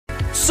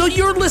So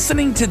you're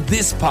listening to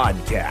this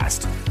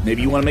podcast.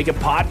 Maybe you want to make a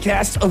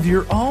podcast of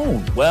your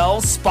own.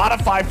 Well,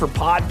 Spotify for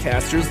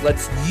Podcasters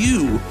lets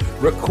you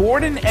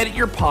record and edit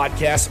your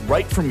podcast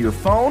right from your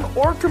phone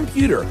or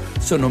computer.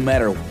 So no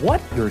matter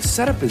what your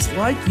setup is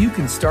like, you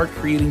can start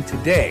creating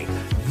today.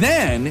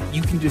 Then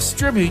you can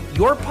distribute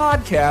your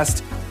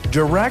podcast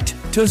direct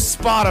to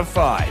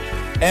Spotify.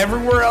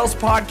 Everywhere else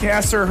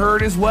podcasts are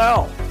heard as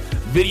well.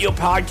 Video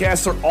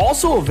podcasts are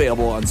also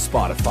available on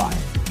Spotify.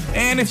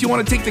 And if you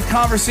want to take the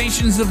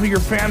conversations of your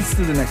fans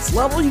to the next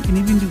level, you can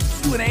even do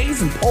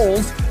Q&As and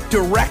polls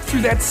direct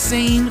through that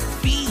same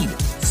feed.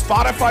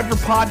 Spotify for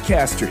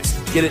Podcasters.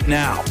 Get it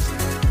now.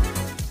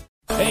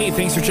 Hey,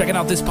 thanks for checking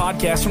out this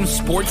podcast from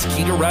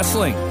Sportskeeda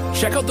Wrestling.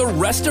 Check out the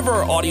rest of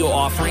our audio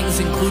offerings,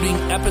 including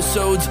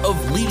episodes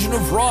of Legion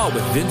of Raw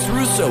with Vince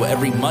Russo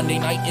every Monday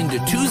night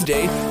into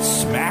Tuesday,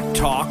 Smack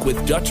Talk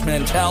with Dutch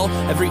Mantel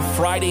every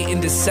Friday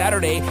into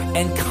Saturday,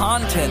 and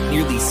content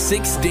nearly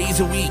 6 days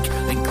a week,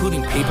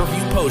 including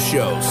pay-per-view post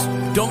shows.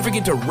 Don't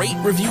forget to rate,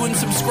 review, and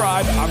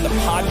subscribe on the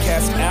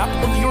podcast app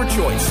of your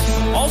choice.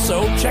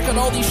 Also, check out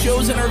all these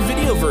shows in our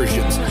video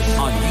versions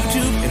on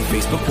YouTube and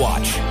Facebook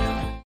Watch.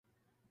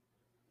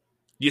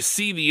 You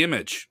see the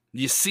image.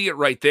 You see it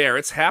right there.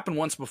 It's happened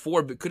once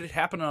before, but could it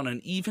happen on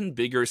an even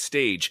bigger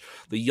stage?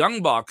 The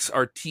Young Bucks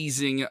are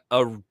teasing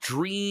a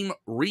dream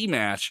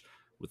rematch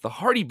with the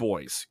Hardy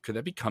Boys. Could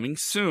that be coming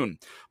soon?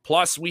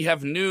 Plus, we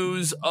have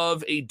news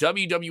of a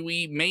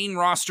WWE main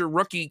roster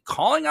rookie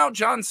calling out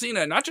John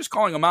Cena. Not just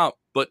calling him out,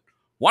 but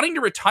wanting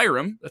to retire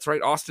him. That's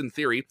right, Austin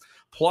Theory.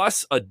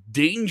 Plus, a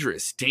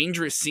dangerous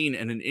scene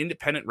in an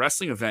independent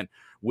wrestling event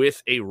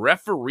with a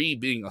referee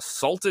being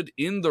assaulted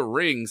in the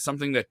ring,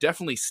 something that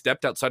definitely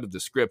stepped outside of the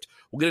script.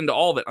 We'll get into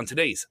all of it on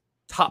today's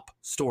top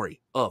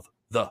story of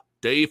the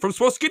day from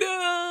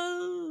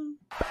Sportskeeda.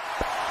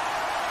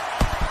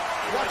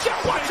 Watch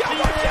out, watch out,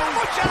 watch out,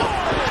 watch out!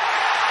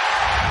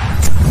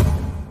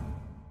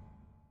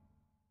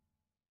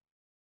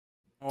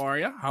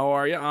 How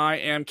are you? I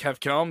am Kev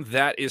Kelm.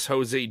 That is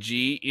Jose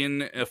G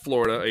in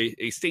Florida,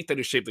 a state that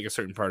is shaped like a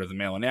certain part of the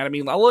male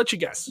anatomy. I'll let you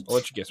guess.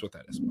 What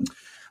that is.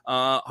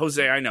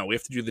 Jose, I know we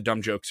have to do the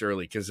dumb jokes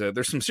early because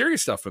there's some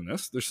serious stuff in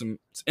this. There's some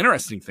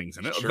interesting things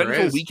in it. Sure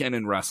Eventful is. weekend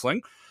in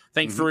wrestling.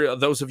 For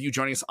those of you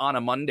joining us on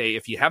a Monday.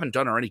 If you haven't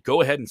done already,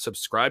 go ahead and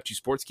subscribe to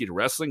Sportskeeda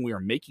Wrestling. We are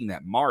making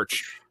that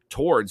march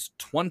towards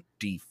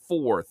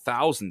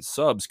 24,000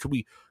 subs. Could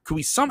we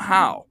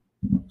somehow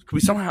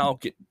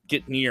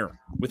get near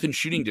within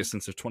shooting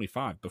distance of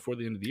 25 before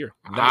the end of the year?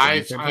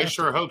 I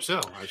sure hope so.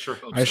 I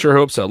sure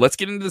hope so. Let's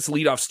get into this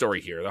leadoff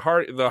story here.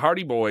 The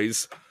Hardy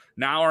Boys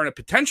now are in a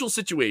potential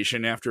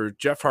situation after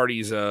Jeff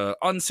Hardy's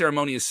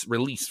unceremonious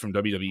release from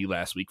WWE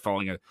last week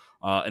following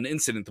an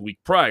incident the week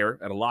prior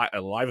at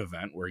a live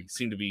event where he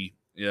seemed to be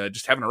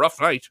just having a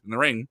rough night in the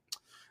ring,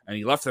 and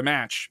he left the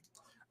match.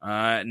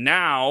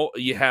 Now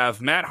you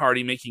have Matt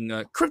Hardy making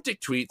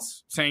cryptic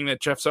tweets saying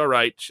that Jeff's all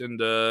right and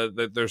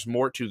that there's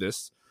more to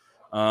this.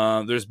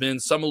 There's been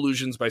some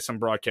allusions by some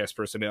broadcast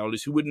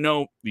personalities who would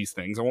know these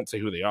things. I won't say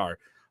who they are,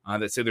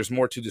 that say there's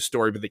more to the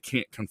story, but they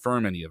can't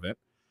confirm any of it.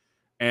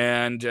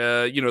 And,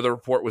 the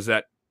report was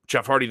that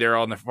Jeff Hardy there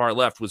on the far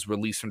left was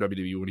released from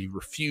WWE when he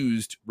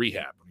refused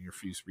rehab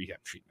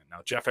treatment. Now,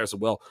 Jeff has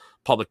a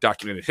public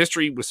documented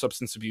history with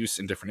substance abuse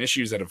and different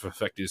issues that have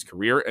affected his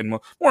career and,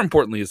 more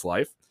importantly, his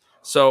life.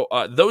 So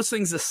those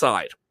things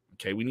aside,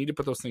 okay, we need to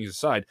put those things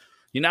aside.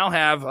 You now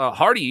have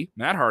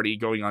Matt Hardy,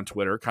 going on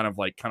Twitter, kind of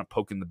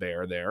poking the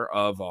bear there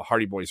of a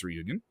Hardy Boys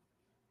reunion.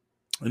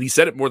 And he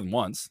said it more than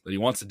once that he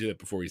wants to do it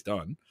before he's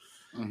done.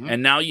 Mm-hmm.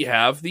 And now you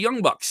have the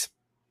Young Bucks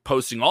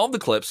posting all of the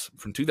clips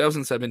from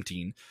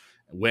 2017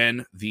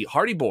 when the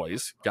Hardy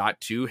Boys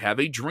got to have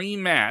a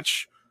dream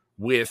match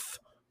with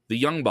the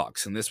Young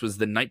Bucks. And this was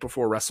the night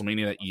before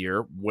WrestleMania that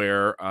year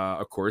where,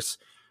 of course,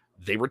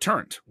 they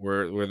returned,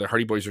 where the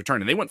Hardy Boys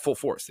returned. And they went full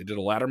force. They did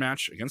a ladder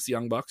match against the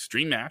Young Bucks,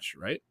 dream match,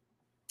 right?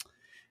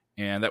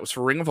 And that was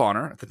for Ring of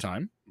Honor at the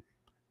time.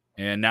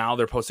 And now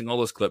they're posting all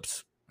those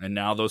clips. And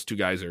now those two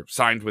guys are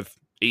signed with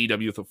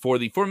AEW for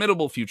the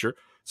formidable future.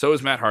 So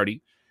is Matt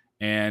Hardy.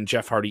 And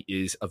Jeff Hardy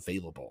is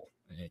available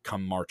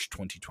come March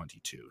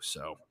 2022.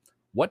 So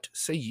what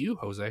say you,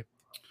 Jose?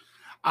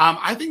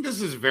 I think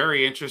this is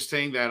very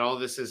interesting that all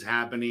this is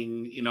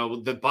happening.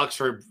 The Bucks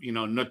are,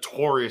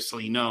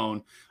 notoriously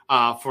known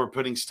for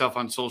putting stuff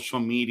on social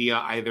media,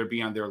 either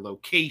be on their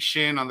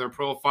location, on their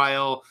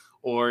profile,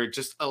 or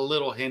just a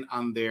little hint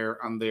on their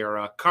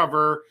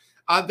cover.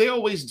 They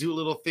always do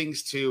little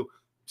things to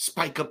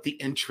spike up the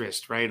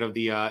interest, right, of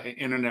the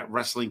internet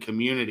wrestling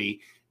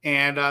community.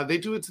 And they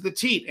do it to the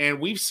teat. And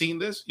we've seen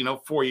this,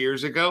 4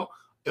 years ago.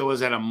 It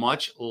was at a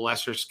much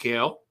lesser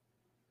scale.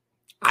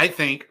 I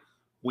think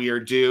we are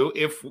due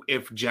if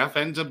Jeff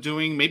ends up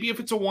doing, maybe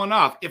if it's a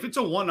one-off. If it's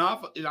a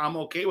one-off, I'm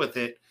okay with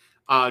it.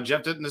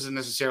 Jeff doesn't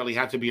necessarily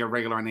have to be a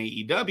regular on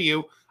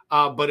AEW.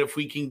 But if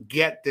we can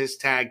get this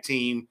tag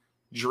team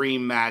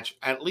dream match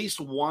at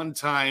least one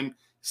time,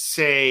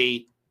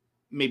 say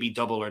maybe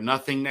Double or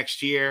Nothing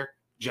next year,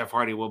 Jeff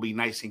Hardy will be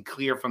nice and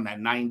clear from that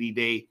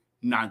 90-day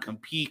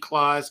non-compete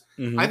clause.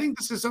 Mm-hmm. I think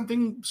this is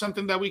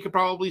something that we could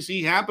probably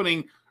see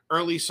happening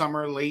early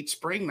summer, late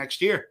spring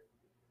next year.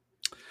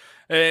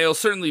 It'll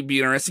certainly be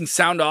interesting.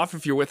 Sound off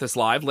if you're with us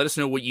live. Let us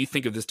know what you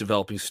think of this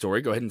developing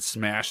story. Go ahead and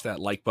smash that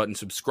like button.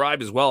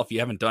 Subscribe as well if you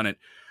haven't done it.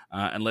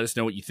 And let us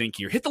know what you think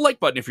here. Hit the like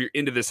button if you're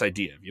into this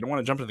idea. If you don't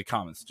want to jump into the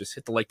comments, just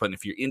hit the like button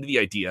if you're into the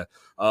idea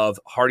of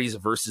Hardys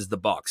versus the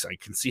Bucks. I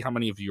can see how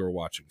many of you are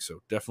watching,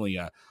 so definitely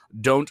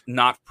don't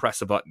not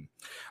press a button.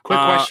 Quick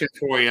question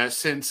for you.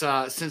 Since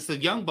the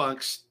Young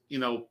Bucks,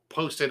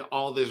 posted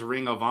all this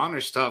Ring of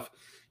Honor stuff,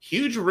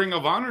 huge Ring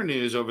of Honor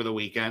news over the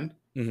weekend.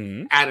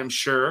 Mm-hmm. Adam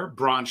Scherr,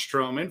 Braun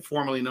Strowman,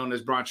 formerly known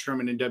as Braun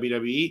Strowman in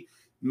WWE,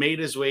 made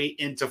his way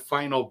into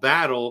Final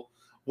Battle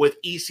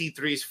with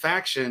EC3's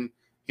faction.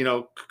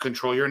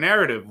 Control your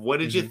narrative. What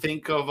did you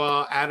think of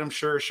Adam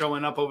Scherr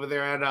showing up over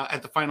there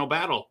at the Final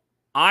Battle?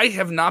 I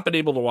have not been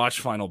able to watch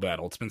Final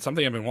Battle. It's been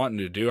something I've been wanting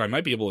to do. I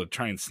might be able to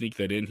try and sneak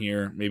that in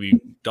here, maybe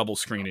double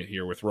screen it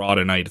here with Raw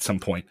tonight at some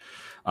point.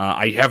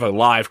 I have a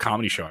live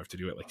comedy show I have to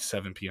do at like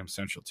 7 p.m.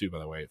 Central too, by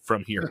the way,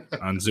 from here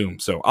on Zoom.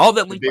 So all of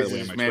that link, by the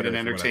way, on my Twitter.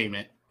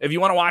 Entertainment. If you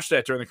want to watch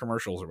that during the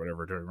commercials or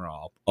whatever during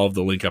Raw, I'll have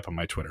the link up on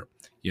my Twitter.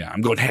 Yeah,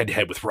 I'm going head to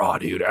head with Raw,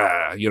 dude.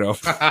 Whatever.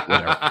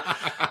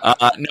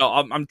 No,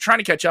 I'm trying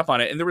to catch up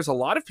on it. And there was a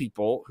lot of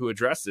people who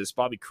addressed this.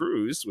 Bobby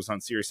Cruz was on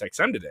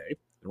SiriusXM today,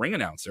 the ring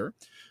announcer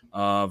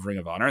of Ring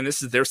of Honor, and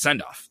this is their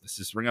send-off. This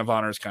is Ring of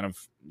Honor's kind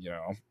of,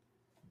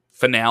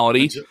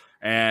 finality.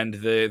 And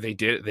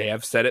they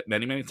have said it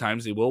many, many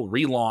times. They will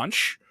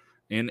relaunch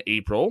in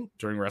April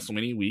during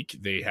WrestleMania week.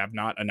 They have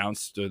not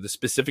announced the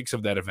specifics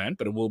of that event,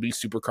 but it will be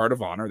Supercard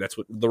of Honor. That's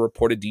what the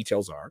reported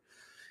details are.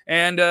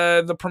 And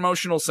the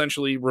promotion will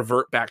essentially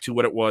revert back to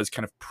what it was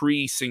kind of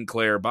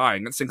pre-Sinclair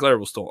buying. And Sinclair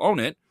will still own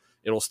it.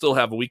 It'll still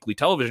have a weekly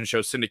television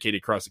show syndicated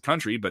across the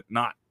country, but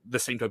not the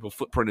same type of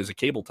footprint as a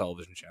cable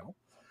television channel.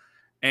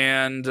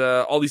 And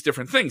all these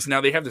different things.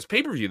 Now, they have this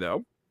pay-per-view,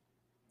 though.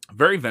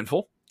 Very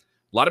eventful.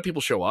 A lot of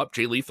people show up.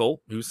 Jay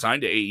Lethal, who's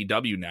signed to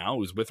AEW now,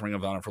 who's with Ring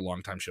of Honor for a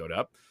long time, showed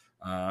up.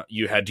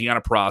 You had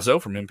Deonna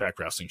Purrazzo from Impact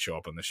Wrestling show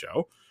up on the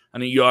show.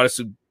 And then you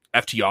also,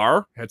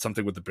 FTR had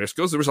something with the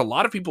Briscoes. There was a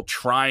lot of people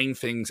trying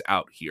things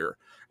out here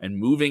and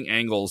moving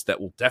angles that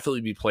will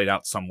definitely be played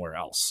out somewhere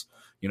else.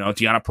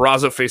 Deonna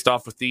Purrazzo faced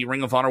off with the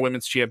Ring of Honor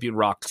Women's Champion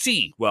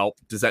Roxy. Well,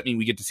 does that mean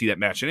we get to see that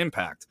match in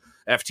Impact?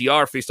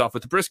 FTR faced off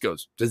with the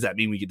Briscoes. Does that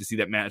mean we get to see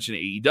that match in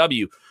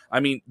AEW? I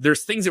mean,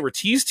 there's things that were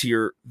teased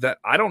here that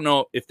I don't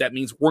know if that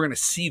means we're going to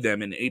see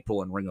them in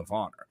April in Ring of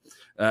Honor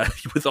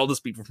with all those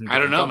people from. I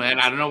don't know, man.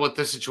 I don't know what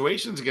the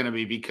situation is going to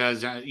be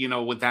because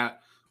with that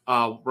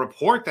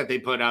report that they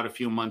put out a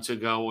few months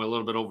ago, a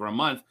little bit over a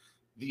month,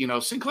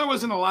 Sinclair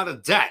was in a lot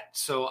of debt.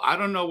 So I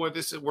don't know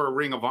where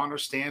Ring of Honor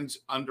stands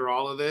under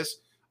all of this.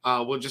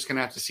 We're just going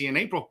to have to see in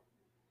April.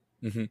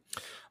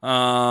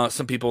 Mm-hmm.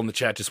 Some people in the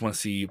chat just want to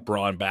see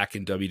Braun back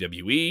in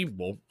WWE.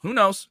 Well, who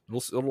knows?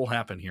 It'll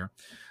happen here.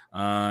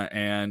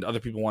 And other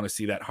people want to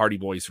see that Hardy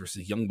Boys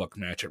versus Young Buck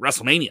match at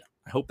WrestleMania.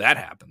 I hope that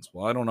happens.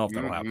 Well, I don't know if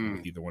that'll happen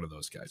with either one of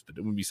those guys, but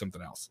it would be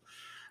something else.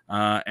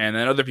 And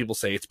then other people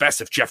say it's best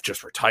if Jeff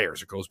just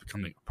retires or goes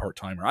becoming a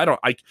part-timer.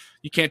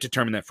 You can't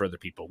determine that for other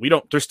people.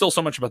 There's still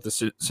so much about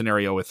this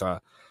scenario with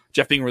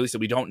Jeff being released that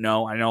we don't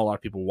know. I know a lot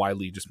of people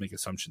widely just make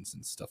assumptions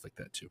and stuff like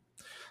that too.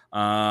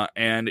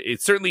 And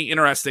it's certainly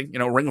interesting.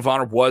 Ring of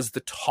Honor was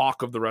the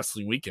talk of the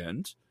wrestling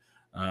weekend,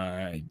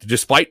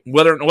 despite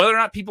whether or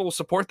not people will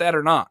support that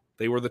or not.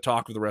 They were the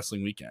talk of the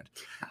wrestling weekend.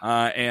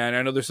 And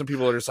I know there's some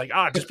people that are just like,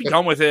 just be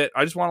done with it.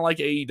 I just want to like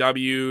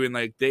AEW.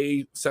 And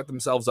they set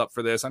themselves up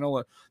for this. I know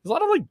there's a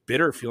lot of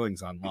bitter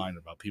feelings online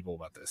about people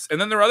about this. And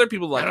then there are other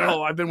people like,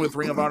 I've been with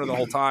Ring of Honor the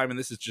whole time and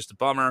this is just a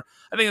bummer.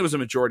 I think it was a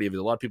majority of it.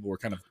 A lot of people were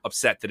kind of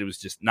upset that it was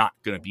just not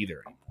going to be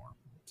there anymore.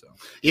 So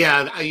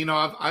yeah,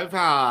 I've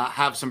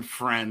have some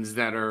friends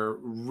that are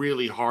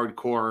really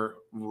hardcore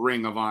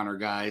Ring of Honor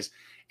guys.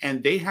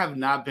 And they have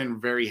not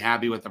been very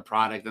happy with the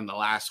product in the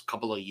last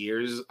couple of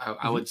years,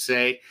 I would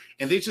say.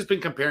 And they've just been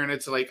comparing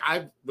it to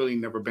I've really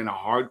never been a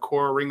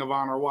hardcore Ring of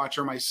Honor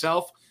watcher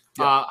myself.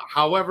 Yeah.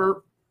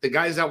 However, the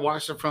guys that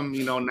watched it from,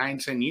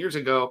 9-10 years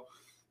ago,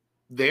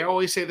 they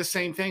always say the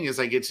same thing. It's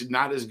it's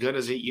not as good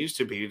as it used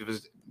to be.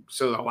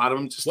 So a lot of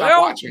them just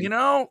stopped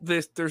watching.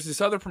 There's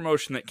this other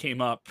promotion that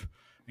came up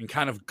and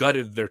kind of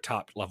gutted their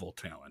top level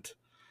talent.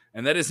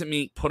 And that isn't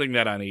me putting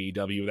that on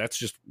AEW. That's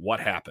just what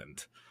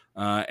happened.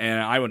 And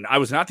I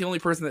was not the only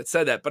person that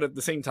said that, but at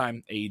the same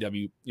time,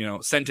 AEW,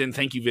 sent in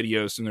thank you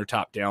videos from their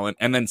top talent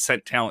and then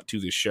sent talent to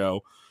this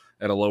show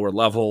at a lower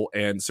level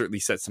and certainly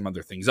set some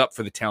other things up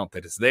for the talent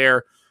that is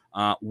there.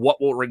 What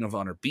will Ring of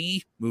Honor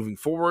be moving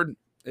forward?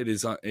 It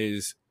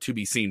is to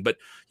be seen. But,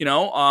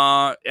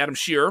 Adam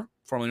Scherr,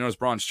 formerly known as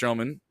Braun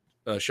Strowman,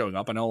 showing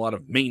up. I know a lot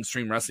of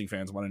mainstream wrestling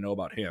fans want to know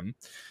about him.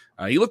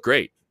 He looked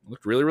great.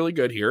 Looked really, really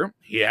good here.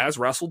 He has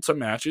wrestled some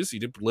matches. He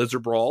did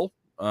Blizzard Brawl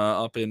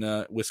up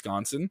in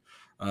Wisconsin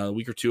a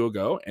week or two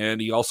ago, and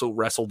he also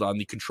wrestled on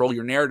the Control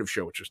Your Narrative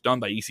show, which was done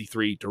by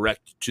EC3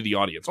 direct to the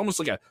audience, almost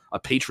like a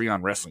Patreon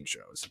wrestling show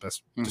is the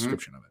best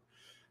description of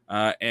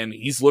it. And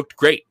he's looked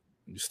great.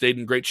 He stayed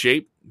in great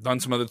shape. done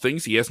some other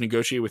things. He has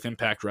negotiated with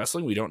Impact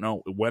Wrestling. We don't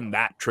know when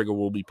that trigger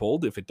will be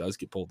pulled, if it does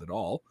get pulled at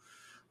all.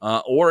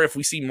 Or if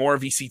we see more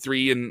of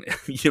EC3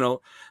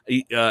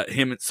 and,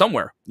 him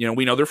somewhere.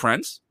 We know they're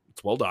friends.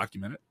 It's well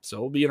documented. So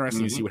it'll be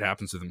interesting to see what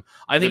happens with him.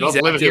 I think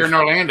they live here in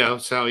Orlando.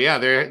 So, yeah,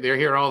 they're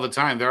here all the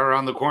time. They're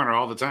around the corner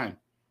all the time.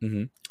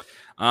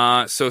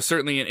 So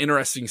certainly an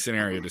interesting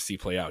scenario to see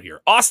play out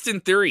here. Austin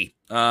Theory.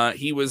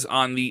 He was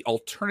on the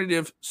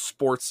Alternative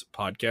Sports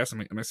podcast.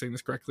 Am I saying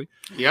this correctly?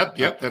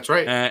 Yep, that's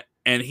right.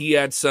 And he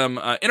had some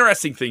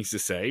interesting things to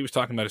say. He was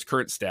talking about his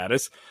current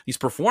status. He's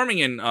performing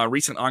in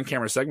recent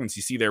on-camera segments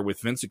you see there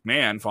with Vince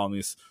McMahon following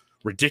this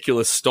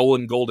ridiculous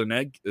stolen golden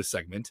egg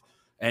segment.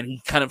 And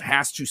he kind of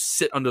has to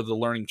sit under the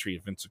learning tree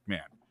of Vince McMahon.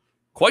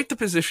 Quite the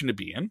position to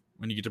be in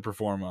when you get to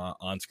perform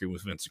on screen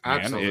with Vince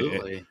McMahon.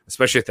 Absolutely.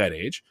 Especially at that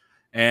age.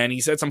 And he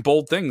said some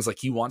bold things like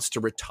he wants to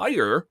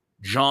retire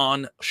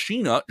John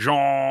Cena at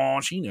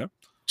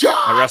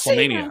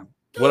WrestleMania.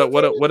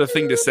 What a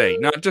thing to say.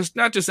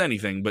 Not just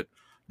anything, but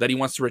that he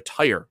wants to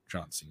retire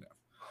John Cena.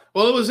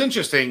 Well, it was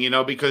interesting,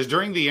 because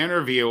during the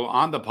interview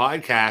on the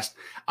podcast,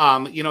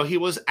 he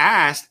was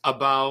asked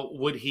about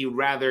would he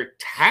rather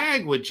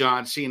tag with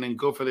John Cena and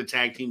go for the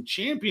tag team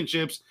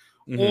championships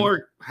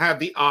or have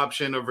the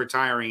option of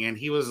retiring. And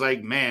he was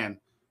like, man,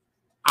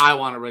 I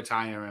want to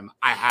retire him.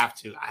 I have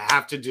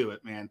to do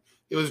it, man.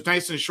 It was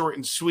nice and short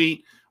and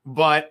sweet.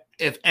 But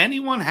if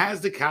anyone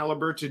has the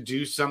caliber to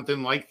do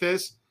something like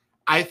this,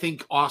 I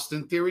think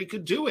Austin Theory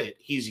could do it.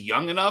 He's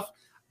young enough.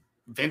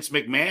 Vince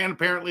McMahon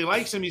apparently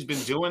likes him. He's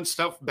been doing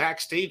stuff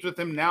backstage with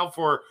him now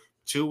for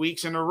 2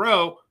 weeks in a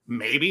row,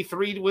 maybe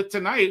 3 with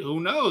tonight. Who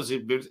knows?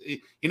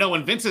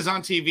 When Vince is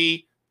on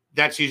TV,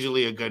 that's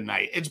usually a good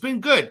night. It's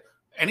been good.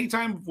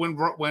 Anytime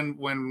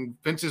when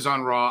Vince is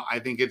on Raw, I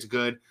think it's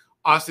good.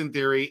 Austin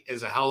Theory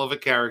is a hell of a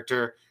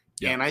character,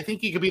 and I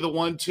think he could be the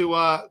one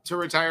to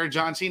retire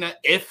John Cena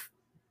if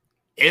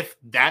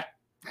that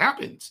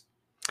happens.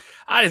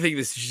 I think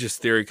this is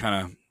just Theory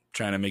kind of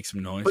trying to make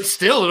some noise, but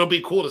still, it'll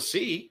be cool to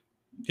see.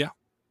 Yeah,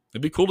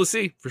 it'd be cool to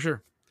see for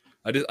sure.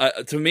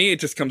 To me, it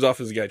just comes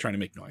off as a guy trying to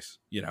make noise.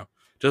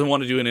 Doesn't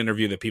want to do an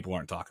interview that people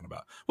aren't talking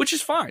about, which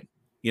is fine.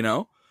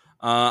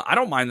 I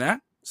don't mind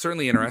that.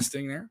 Certainly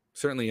interesting there.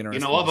 Certainly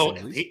interesting.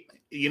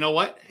 You know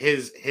what?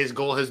 His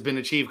goal has been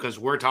achieved because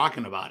we're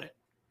talking about it.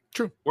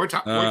 True. We're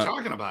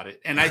talking about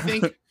it. And I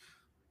think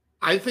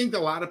a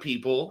lot of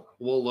people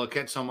will look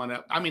at someone.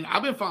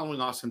 I've been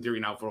following Austin Theory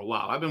now for a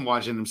while. I've been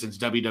watching him since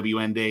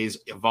WWN days,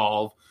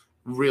 Evolve,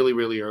 really,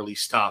 really early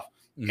stuff.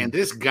 And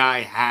this guy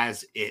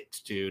has it,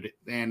 dude.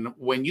 And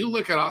when you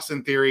look at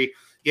Austin Theory,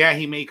 yeah,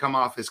 he may come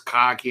off as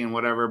cocky and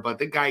whatever, but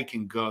the guy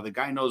can go. The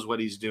guy knows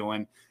what he's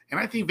doing. And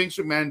I think Vince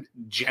McMahon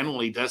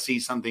generally does see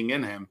something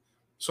in him.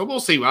 So we'll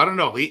see. I don't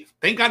know.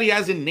 Thank God he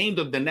hasn't named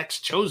him the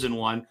next chosen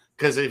one,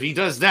 because if he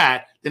does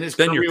that, then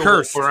you're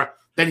cursed.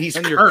 Then he's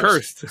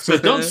cursed. So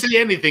don't say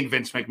anything,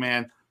 Vince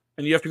McMahon.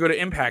 And you have to go to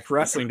Impact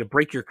Wrestling to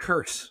break your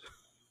curse.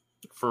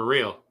 For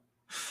real.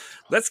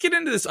 Let's get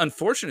into this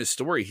unfortunate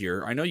story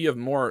here. I know you have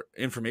more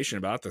information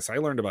about this. I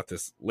learned about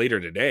this later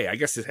today. I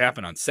guess this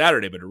happened on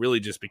Saturday, but it really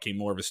just became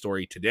more of a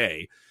story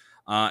today,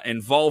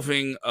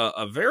 involving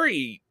a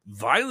very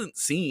violent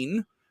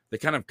scene that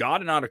kind of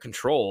gotten out of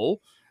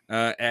control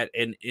at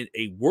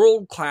a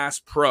world-class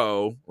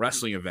pro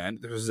wrestling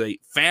event. There was a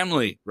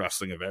family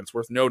wrestling event. It's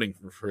worth noting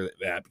for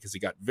that because it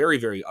got very,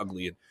 very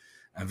ugly and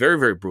very,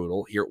 very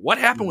brutal here. What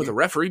happened with a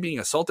referee being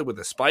assaulted with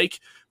a spike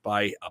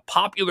by a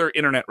popular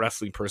internet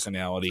wrestling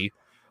personality,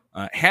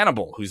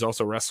 Hannibal, who's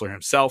also a wrestler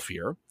himself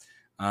here.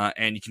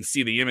 And you can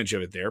see the image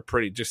of it there.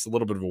 Just a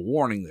little bit of a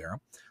warning there.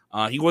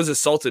 He was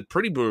assaulted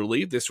pretty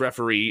brutally. This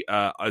referee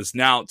is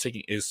now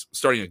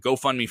starting a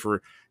GoFundMe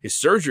for his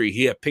surgery.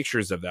 He had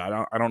pictures of that.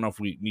 I don't know if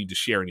we need to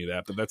share any of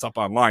that, but that's up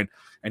online.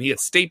 And he had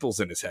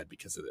staples in his head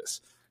because of this.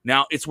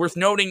 Now, it's worth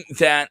noting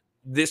that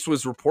this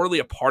was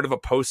reportedly a part of a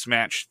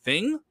post-match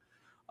thing,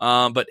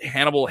 but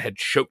Hannibal had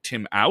choked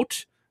him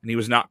out, and he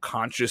was not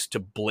conscious to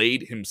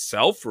blade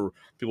himself. For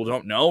people who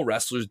don't know,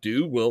 wrestlers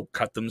will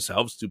cut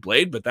themselves to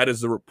blade, but that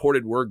is the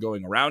reported word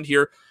going around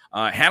here.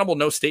 Hannibal,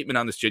 no statement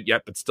on this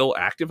yet, but still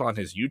active on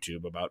his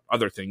YouTube about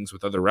other things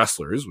with other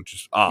wrestlers, which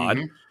is odd.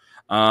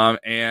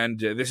 And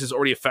this has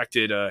already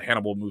affected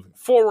Hannibal moving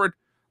forward.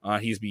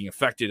 He's being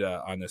affected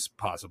on this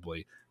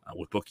possibly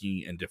with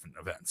booking and different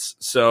events.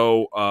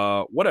 So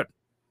what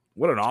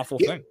an awful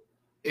thing.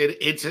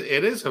 It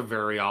is a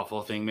very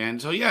awful thing, man.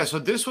 So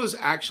this was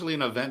actually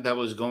an event that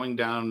was going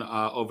down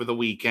over the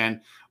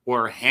weekend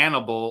where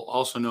Hannibal,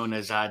 also known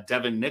as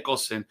Devin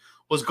Nicholson,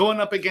 was going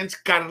up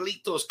against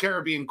Carlitos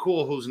Caribbean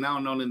Cool, who's now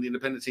known in the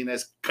independent scene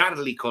as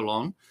Carly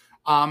Colon.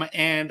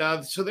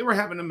 So they were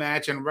having a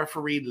match, and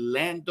referee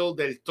Lando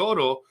Del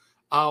Toro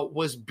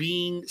was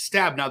being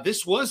stabbed. Now,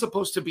 this was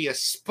supposed to be a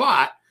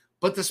spot,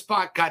 but the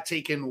spot got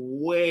taken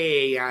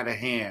way out of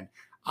hand.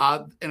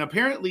 And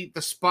apparently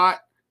the spot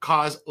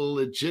caused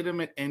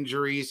legitimate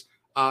injuries,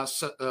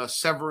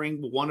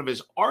 severing one of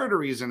his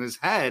arteries in his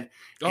head.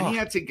 And he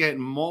had to get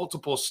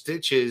multiple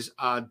stitches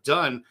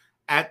done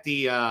at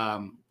the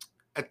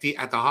at the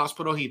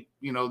hospital. He,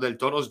 Del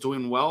Toro's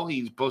doing well.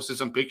 He posted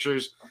some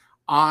pictures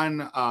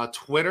on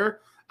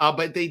Twitter.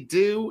 But they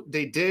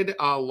did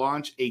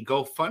launch a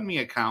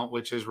GoFundMe account,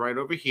 which is right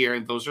over here,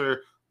 and those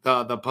are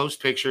the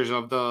post pictures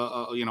of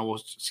the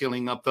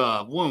sealing up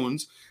the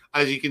wounds.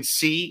 As you can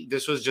see,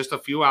 this was just a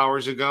few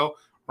hours ago.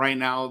 Right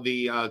now,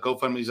 the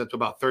GoFundMe is up to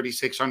about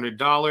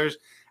 $3,600.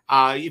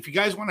 If you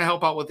guys want to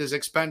help out with his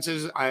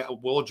expenses, I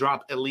will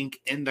drop a link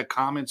in the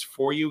comments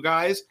for you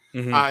guys.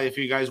 If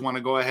you guys want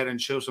to go ahead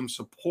and show some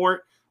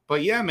support.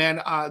 But yeah,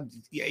 man,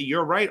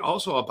 you're right.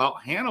 Also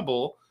about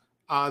Hannibal.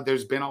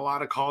 There's been a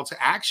lot of call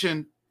to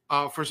action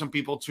for some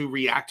people to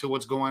react to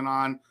what's going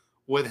on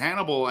with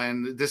Hannibal.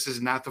 And this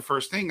is not the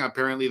first thing.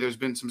 Apparently, there's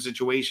been some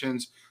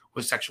situations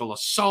with sexual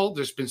assault.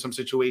 There's been some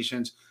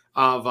situations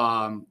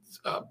of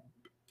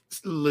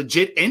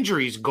legit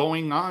injuries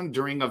going on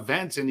during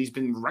events. And he's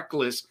been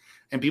reckless.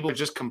 And people are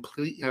just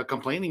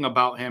complaining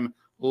about him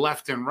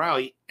left and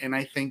right. And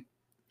I think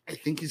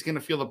he's going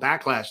to feel the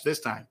backlash this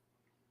time.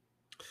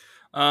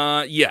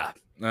 Yeah.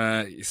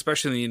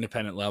 Especially in the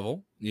independent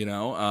level, he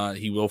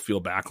will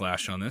feel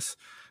backlash on this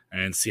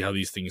and see how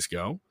these things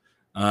go.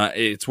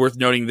 It's worth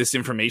noting this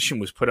information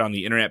was put on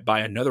the internet by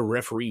another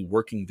referee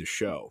working the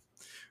show.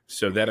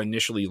 So that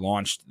initially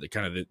launched the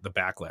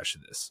backlash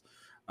of this.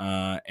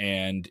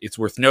 And it's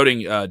worth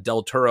noting,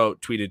 Del Toro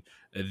tweeted,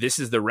 "This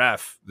is the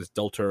ref." This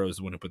Del Toro is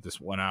the one who put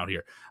this one out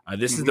here.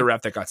 This is the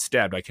ref that got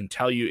stabbed. I can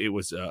tell you it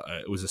was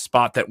a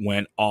spot that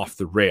went off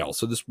the rail.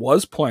 So this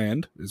was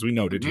planned, as we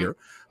noted here,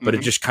 but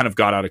it just kind of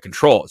got out of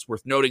control. It's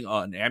worth noting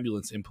an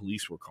ambulance and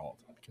police were called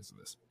because of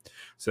this.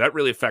 So that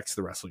really affects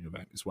the wrestling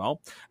event as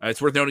well.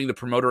 It's worth noting the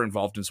promoter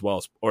involved as well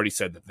has already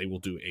said that they will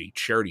do a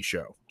charity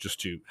show just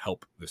to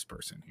help this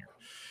person here.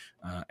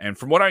 And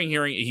from what I'm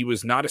hearing, he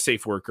was not a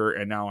safe worker,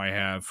 and now I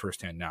have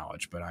firsthand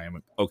knowledge, but I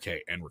am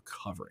okay and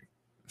recovering.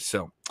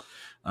 So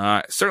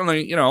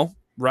certainly,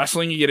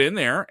 wrestling, you get in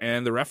there,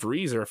 and the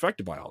referees are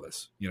affected by all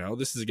this.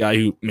 This is a guy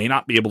who may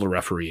not be able to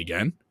referee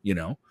again, may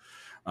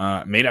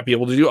not be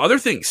able to do other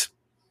things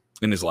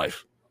in his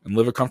life and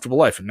live a comfortable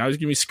life. And now he's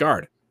going to be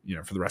scarred,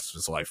 for the rest of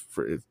his life.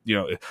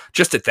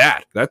 Just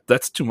at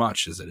that's too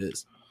much as it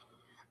is.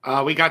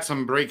 We got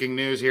some breaking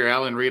news here.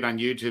 Alan Reed on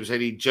YouTube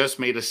said he just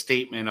made a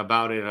statement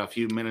about it a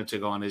few minutes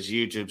ago on his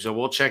YouTube. So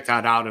we'll check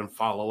that out and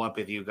follow up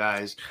with you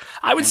guys.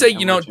 I would say,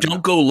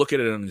 don't go look at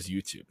it on his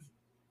YouTube.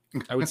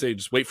 I would say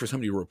just wait for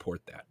somebody to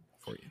report that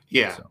for you.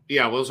 Yeah. So.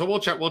 Yeah. Well, so we'll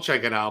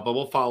check it out, but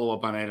we'll follow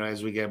up on it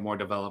as we get more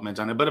developments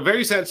on it. But a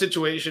very sad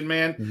situation,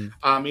 man.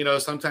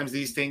 Sometimes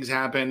these things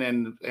happen,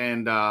 and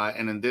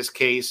in this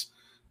case,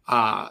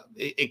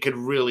 it could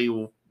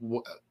really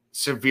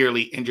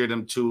severely injured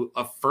him to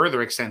a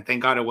further extent.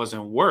 Thank God it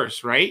wasn't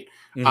worse, right?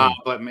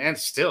 But man,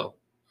 still,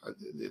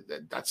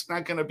 that's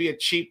not going to be a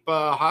cheap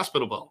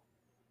hospital bill.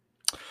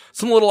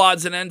 Some little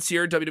odds and ends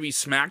here. WWE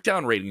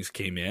SmackDown ratings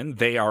came in.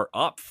 They are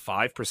up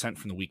 5%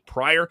 from the week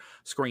prior,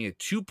 scoring at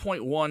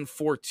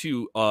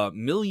 2.142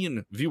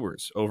 million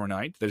viewers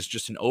overnight. That is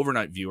just an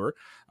overnight viewer.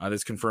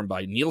 That's confirmed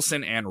by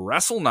Nielsen and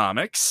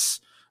WrestleNomics.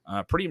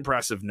 Pretty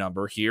impressive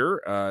number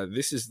here.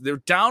 They're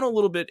down a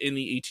little bit in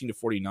the 18 to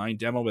 49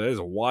 demo, but that is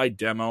a wide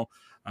demo.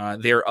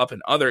 They're up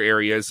in other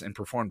areas and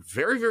performed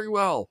very, very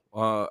well.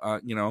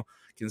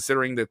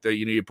 Considering that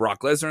you had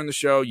Brock Lesnar in the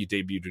show, you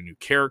debuted a new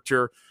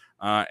character,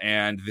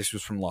 and this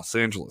was from Los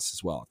Angeles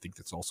as well. I think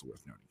that's also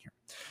worth noting here.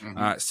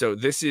 So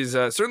this is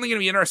certainly going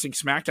to be interesting.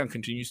 SmackDown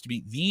continues to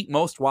be the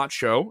most watched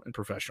show in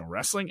professional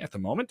wrestling at the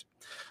moment.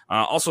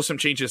 Also, some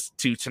changes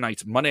to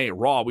tonight's Monday Night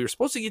Raw. We were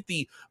supposed to get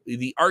the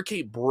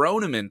Arcade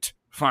Bronament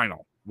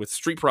final with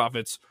Street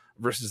Profits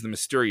versus the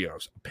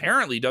Mysterios.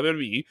 Apparently,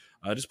 WWE,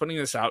 just putting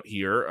this out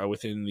here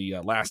within the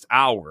last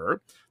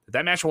hour,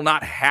 that match will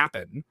not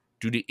happen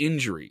due to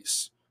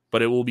injuries,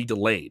 but it will be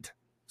delayed.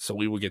 So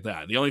we will get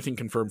that. The only thing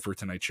confirmed for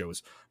tonight's show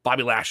is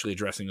Bobby Lashley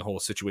addressing the whole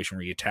situation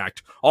where he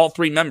attacked all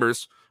three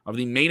members of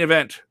the main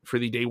event for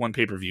the Day 1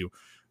 pay-per-view.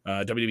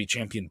 WWE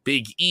Champion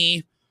Big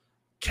E,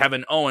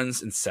 Kevin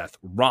Owens, and Seth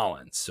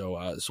Rollins. So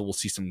we'll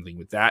see something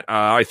with that.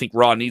 I think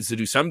Raw needs to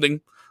do something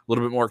a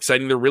little bit more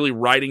exciting. They're really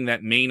riding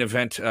that main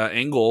event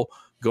angle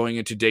going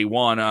into Day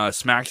 1.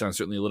 SmackDown is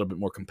certainly a little bit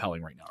more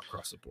compelling right now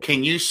across the board.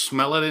 Can you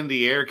smell it in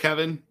the air,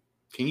 Kevin?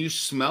 Can you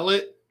smell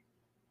it?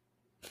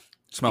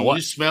 Smell what?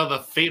 You smell the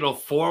fatal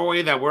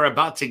four-way that we're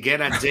about to get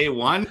at Day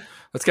 1?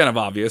 That's kind of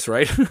obvious,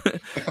 right?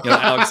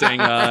 Alex saying,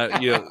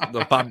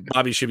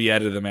 Bobby should be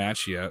added to the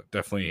match. Yeah,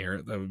 definitely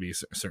here. That would be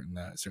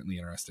certainly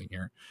interesting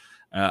here.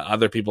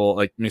 Other people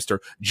like Mr.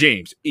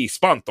 James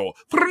Espanto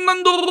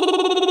Fernando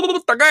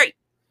Tagay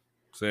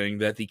saying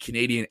that the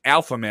Canadian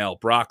alpha male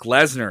Brock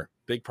Lesnar,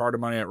 big part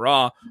of Monday Night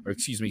Raw, or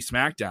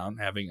SmackDown,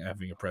 having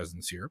a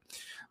presence here.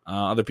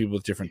 Other people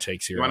with different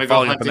takes here. You want to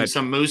go hunting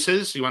some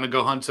mooses? You want to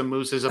go hunt some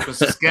mooses up in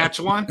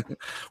Saskatchewan?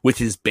 With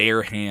his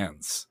bare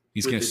hands.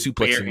 He's going to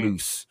suplex a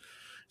moose.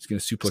 He's going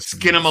to suplex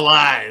Skin him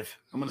alive.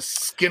 I'm going to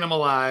skin him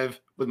alive.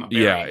 with my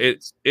bare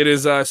hands. It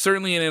is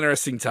certainly an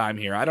interesting time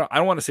here. I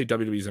don't want to say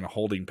WWE's in a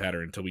holding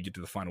pattern until we get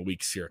to the final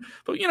weeks here,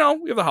 but we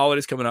have the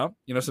holidays coming up.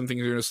 Some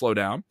things are going to slow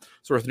down.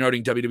 It's worth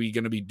noting WWE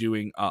going to be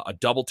doing a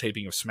double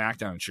taping of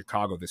SmackDown in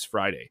Chicago this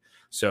Friday.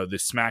 So the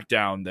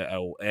SmackDown that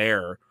will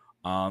air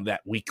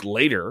that week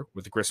later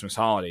with the Christmas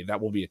holiday,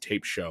 that will be a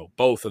tape show,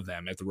 both of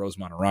them at the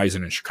Rosemont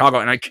Horizon in Chicago.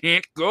 And I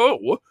can't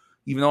go,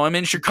 even though I'm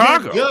in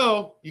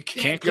Chicago. You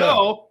can't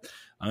go.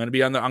 I'm gonna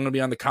be on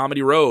the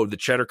Comedy Road, the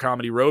Cheddar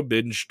Comedy Road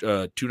binge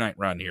 2-night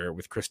run here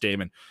with Chris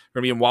Damon.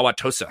 We're gonna be in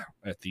Wauwatosa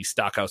at the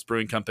Stockhouse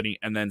Brewing Company,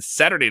 and then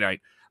Saturday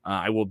night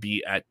I will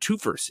be at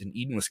Twofers in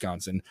Eden,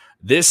 Wisconsin.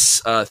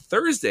 This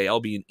Thursday I'll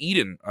be in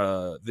Eden.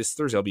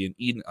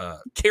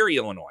 Cary,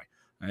 Illinois.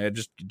 I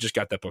just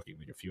got that booking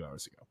like a few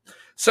hours ago.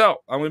 So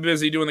I'm going to be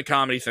busy doing the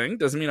comedy thing.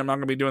 Doesn't mean I'm not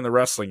going to be doing the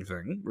wrestling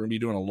thing. We're going to be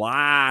doing a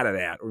lot of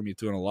that. We're going to be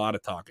doing a lot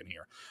of talking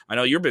here. I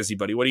know you're busy,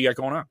 buddy. What do you got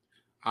going on?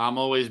 I'm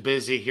always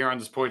busy here on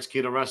the Sports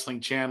Keto Wrestling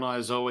channel.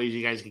 As always,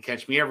 you guys can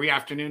catch me every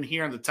afternoon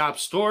here on the Top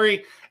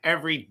Story,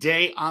 every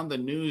day on the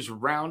News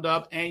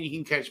Roundup, and you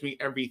can catch me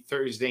every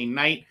Thursday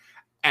night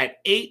at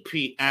 8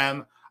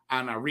 p.m.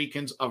 on our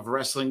Weekends of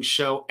Wrestling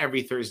show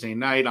every Thursday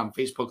night on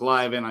Facebook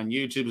Live and on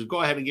YouTube. So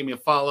go ahead and give me a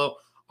follow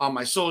on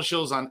my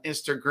socials on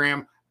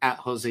Instagram at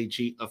Jose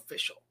G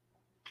Official.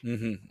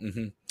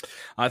 Thank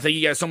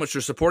you guys so much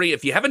for supporting.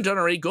 If you haven't done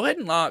already, go ahead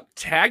and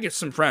tag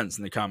some friends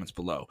in the comments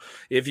below.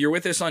 If you're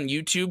with us on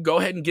YouTube, go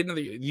ahead and get into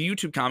the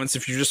YouTube comments.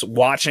 If you're just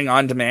watching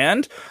on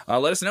demand,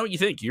 let us know what you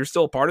think. You're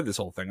still a part of this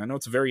whole thing. I know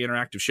it's a very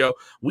interactive show.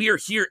 We are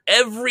here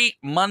every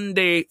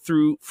Monday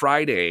through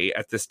Friday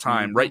at this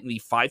time, right in the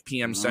 5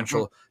 p.m.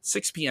 Central,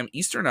 6 p.m.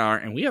 Eastern hour,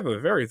 and we have a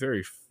very,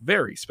 very,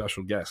 very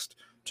special guest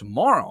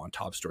tomorrow on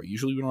Top Story.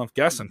 Usually we don't have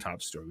guests on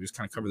Top Story. We just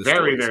kind of cover the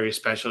very, stories. very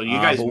special. You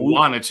guys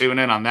want to tune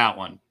in on that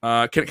one.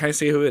 Can I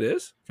say who it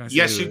is?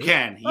 Yes, you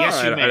can.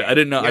 Yes, you may. I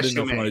didn't know. I didn't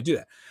know if I want to do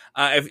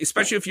that.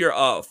 Especially if you're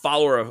a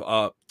follower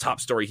of Top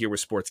Story here with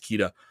Sports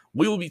Keto,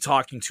 we will be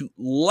talking to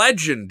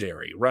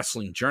legendary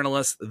wrestling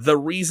journalists. The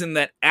reason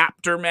that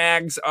Apter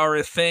mags are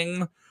a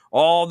thing,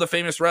 all the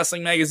famous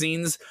wrestling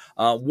magazines,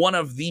 one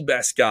of the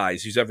best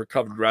guys who's ever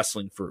covered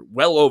wrestling for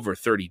well over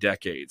 30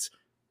 decades.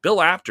 Bill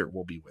Apter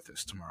will be with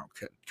us tomorrow,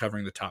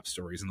 covering the top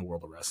stories in the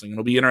world of wrestling.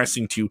 It'll be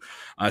interesting to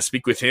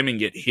speak with him and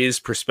get his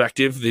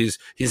perspective,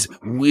 his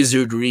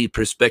wizardry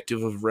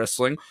perspective of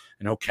wrestling,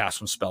 and he'll cast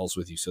some spells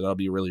with you. So that'll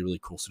be really, really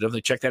cool. So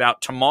definitely check that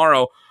out.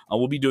 Tomorrow,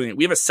 we'll be doing it.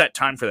 We have a set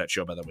time for that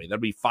show, by the way. That'll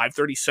be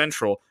 5:30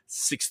 Central,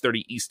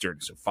 6:30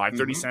 Eastern. So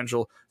 5:30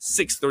 Central,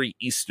 6:30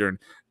 Eastern.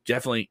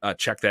 Definitely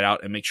check that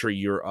out and make sure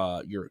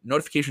your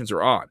notifications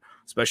are on,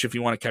 especially if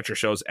you want to catch our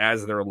shows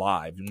as they're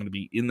live. You're going to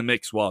be in the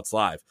mix while it's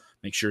live.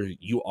 Make sure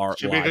you are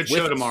Should live. Be a good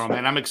show tomorrow,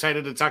 man. I'm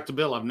excited to talk to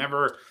Bill. I've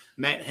never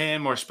met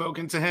him or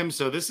spoken to him,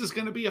 so this is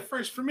going to be a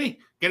first for me,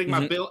 getting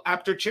my Bill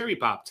Apter cherry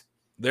popped.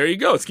 There you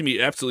go. It's going to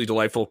be absolutely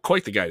delightful.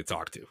 Quite the guy to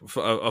talk to.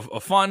 A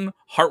fun,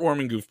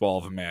 heartwarming goofball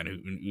of a man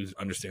who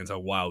understands how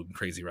wild and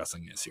crazy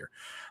wrestling is here.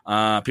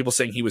 People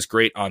saying he was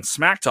great on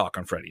Smack Talk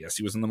on Friday. Yes,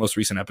 he was in the most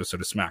recent episode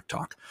of Smack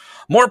Talk.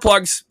 More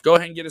plugs. Go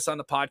ahead and get us on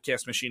the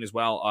podcast machine as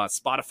well.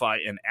 Spotify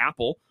and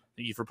Apple.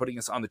 Thank you for putting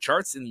us on the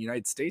charts in the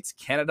United States,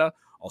 Canada,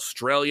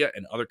 Australia,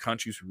 and other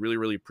countries. We really,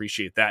 really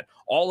appreciate that.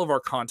 All of our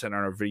content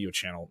on our video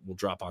channel will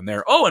drop on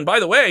there. Oh, and by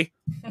the way,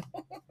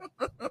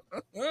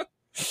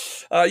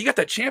 you got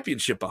that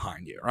championship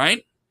behind you,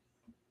 right?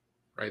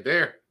 Right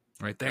there.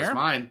 Right there?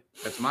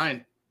 That's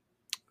mine.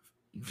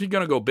 If you're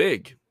going to go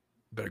big,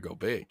 you better go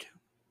big.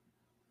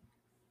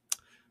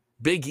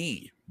 Big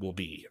E will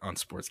be on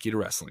Sports Keto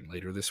Wrestling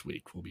later this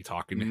week. We'll be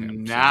talking to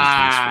him.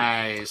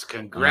 Nice.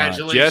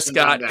 Congratulations. Just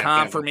got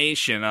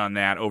confirmation on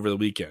that over the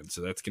weekend.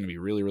 So that's going to be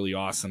really, really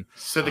awesome.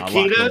 So the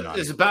Keto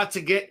is about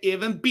to get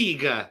even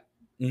bigger.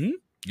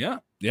 Yeah.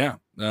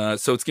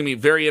 So it's going to be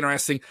very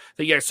interesting.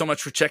 Thank you guys so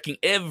much for checking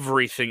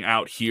everything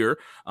out here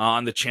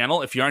on the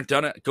channel. If you aren't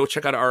done it, go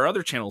check out our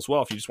other channel as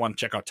well. If you just want to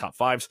check out Top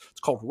Fives, it's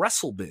called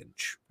Wrestle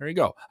Binge. There you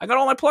go. I got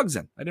all my plugs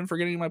in. I didn't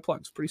forget any of my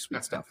plugs. Pretty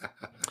sweet stuff.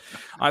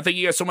 Thank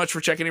you guys so much for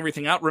checking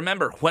everything out.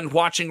 Remember, when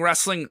watching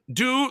wrestling,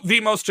 do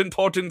the most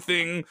important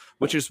thing,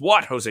 which is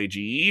what, Jose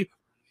G?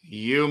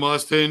 You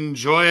must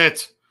enjoy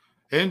it.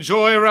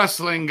 Enjoy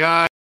wrestling,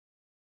 guys.